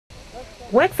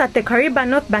Works at the Kariba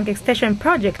North Bank Extension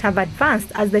project have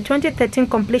advanced as the 2013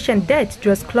 completion date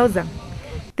draws closer.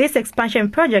 This expansion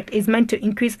project is meant to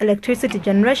increase electricity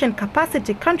generation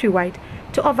capacity countrywide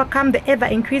to overcome the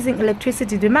ever-increasing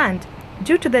electricity demand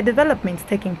due to the developments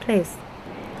taking place.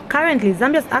 Currently,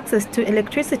 Zambia's access to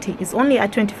electricity is only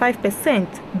at 25%.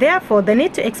 Therefore, the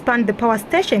need to expand the power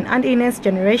station and enhance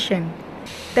generation.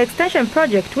 The extension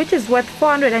project, which is worth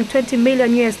 $420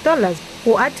 million,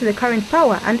 will add to the current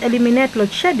power and eliminate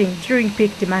load shedding during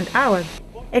peak demand hours.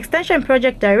 Extension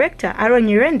Project Director Aaron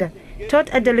Nyirenda told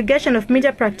a delegation of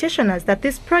media practitioners that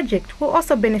this project will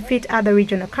also benefit other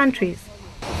regional countries.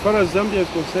 As far as Zambia is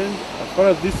concerned, as far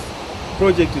as this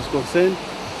project is concerned,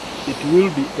 it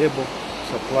will be able to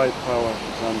supply power to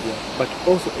Zambia, but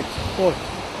also export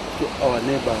to our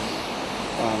neighbors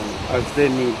as they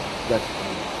need that power.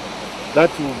 That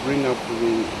will bring up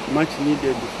the much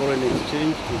needed foreign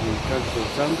exchange to the country of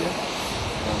Zambia,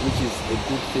 which is a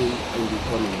good thing in the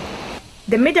economy.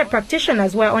 The media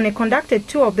practitioners were on a conducted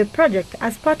tour of the project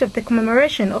as part of the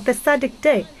commemoration of the SADC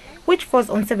Day, which falls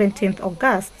on 17th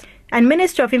August. And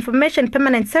Ministry of Information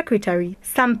Permanent Secretary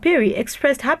Sam Piri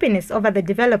expressed happiness over the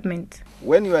development.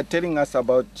 When you are telling us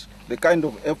about the kind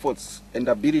of efforts and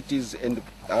abilities and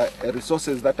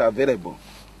resources that are available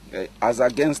as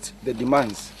against the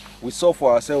demands, we saw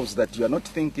for ourselves that you are not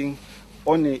thinking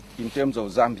only in terms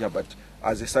of Zambia, but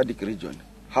as a SADC region.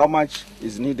 How much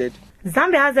is needed?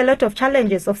 Zambia has a lot of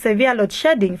challenges of severe load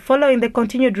shedding following the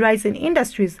continued rise in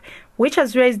industries, which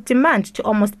has raised demand to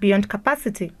almost beyond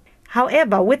capacity.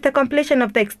 However, with the completion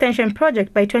of the extension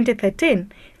project by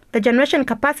 2013, the generation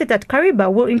capacity at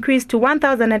Kariba will increase to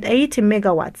 1,080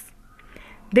 megawatts.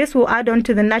 This will add on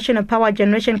to the national power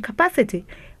generation capacity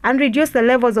and reduce the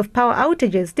levels of power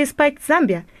outages despite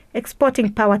Zambia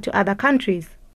exporting power to other countries.